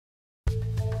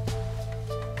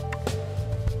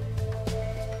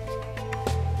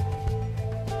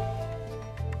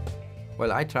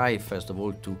Well, I try, first of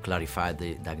all, to clarify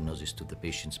the diagnosis to the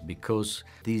patients because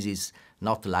this is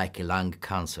not like a lung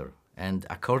cancer. And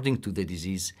according to the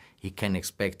disease, he can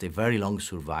expect a very long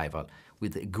survival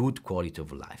with a good quality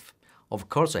of life. Of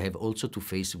course, I have also to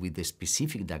face with the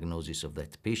specific diagnosis of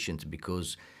that patient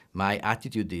because my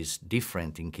attitude is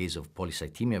different in case of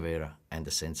polycythemia vera and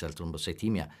essential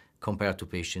thrombocythemia compared to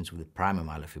patients with primary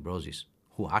myelofibrosis,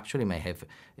 who actually may have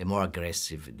a more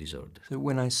aggressive disorder. So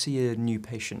when I see a new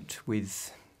patient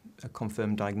with a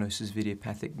confirmed diagnosis of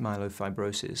idiopathic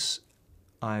myelofibrosis,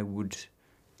 I would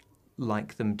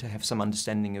like them to have some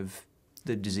understanding of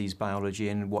the disease biology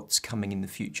and what's coming in the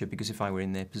future, because if I were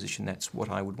in their position, that's what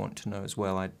I would want to know as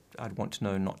well. I'd want to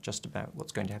know not just about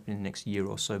what's going to happen in the next year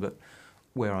or so, but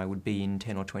where I would be in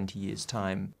 10 or 20 years'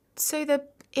 time. So the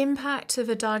impact of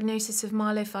a diagnosis of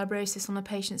myelofibrosis on a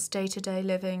patient's day-to-day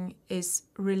living is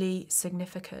really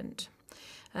significant.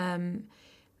 In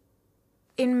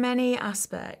many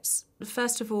aspects,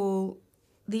 first of all,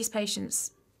 these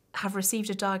patients have received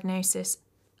a diagnosis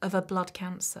of a blood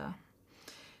cancer,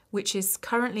 which is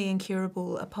currently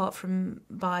incurable apart from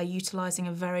by utilising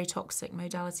a very toxic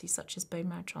modality such as bone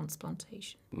marrow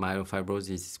transplantation. Myelofibrosis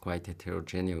is quite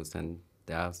heterogeneous, and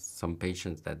there are some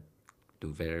patients that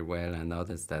do very well and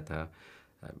others that are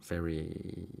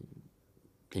very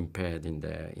impaired in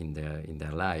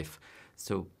their life.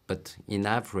 So, but in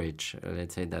average,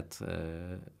 let's say that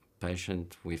a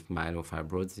patient with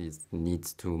myelofibrosis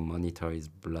needs to monitor his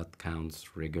blood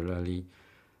counts regularly,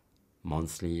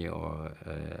 monthly or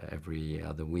every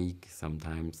other week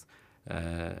sometimes.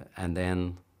 And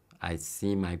then I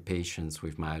see my patients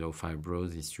with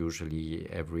myelofibrosis usually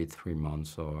every 3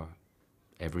 months or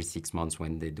every 6 months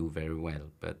when they do very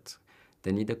well. But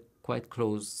they need a quite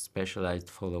close specialized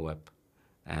follow-up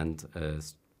and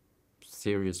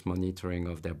serious monitoring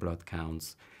of their blood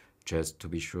counts, just to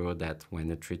be sure that when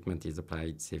the treatment is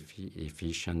applied, it's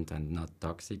efficient and not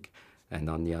toxic. And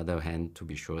on the other hand, to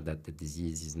be sure that the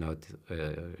disease is not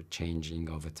changing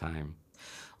over time.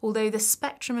 Although the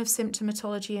spectrum of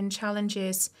symptomatology and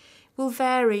challenges will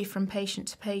vary from patient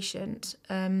to patient.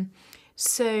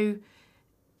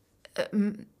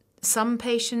 Some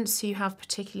patients who have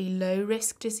particularly low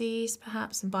risk disease,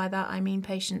 perhaps, and by that I mean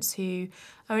patients who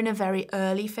are in a very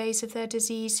early phase of their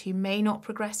disease, who may not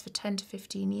progress for 10 to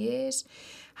 15 years,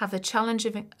 have the challenge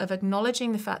of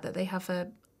acknowledging the fact that they have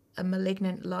a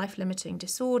malignant life-limiting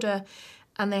disorder,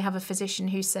 and they have a physician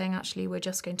who's saying, actually, we're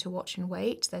just going to watch and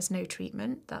wait, there's no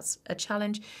treatment. That's a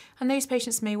challenge. And those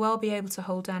patients may well be able to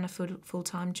hold down a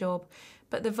full-time job,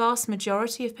 but the vast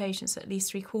majority of patients, at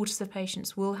least 3/4 of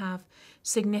patients, will have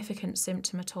significant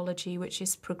symptomatology, which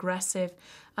is progressive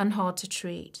and hard to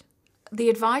treat. The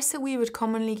advice that we would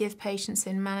commonly give patients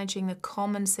in managing the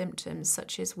common symptoms,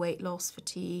 such as weight loss,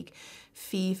 fatigue,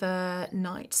 fever,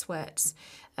 night sweats,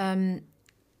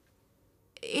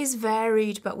 is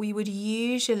varied, but we would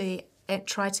usually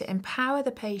try to empower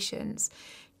the patients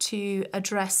to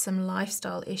address some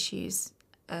lifestyle issues,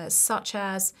 such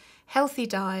as healthy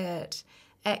diet,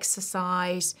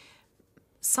 exercise.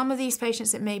 Some of these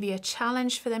patients, it may be a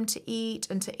challenge for them to eat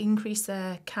and to increase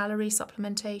their calorie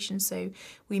supplementation, so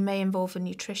we may involve a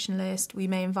nutritionist. We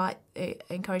may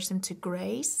encourage them to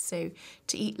grace, so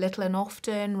to eat little and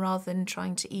often rather than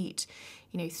trying to eat,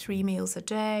 3 meals a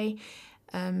day.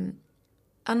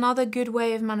 Another good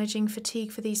way of managing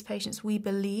fatigue for these patients, we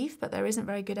believe, but there isn't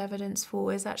very good evidence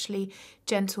for, is actually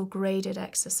gentle graded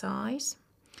exercise.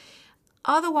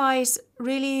 Otherwise,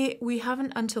 really, we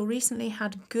haven't until recently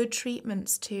had good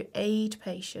treatments to aid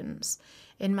patients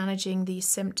in managing these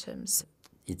symptoms.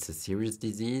 It's a serious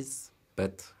disease,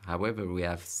 but however, we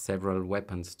have several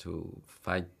weapons to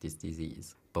fight this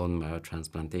disease. Bone marrow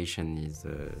transplantation is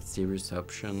a serious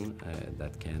option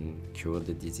that can cure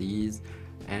the disease,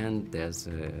 and there's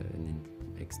an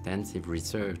extensive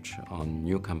research on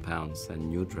new compounds and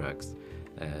new drugs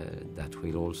that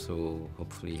will also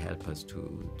hopefully help us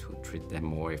to treat them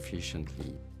more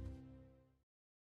efficiently.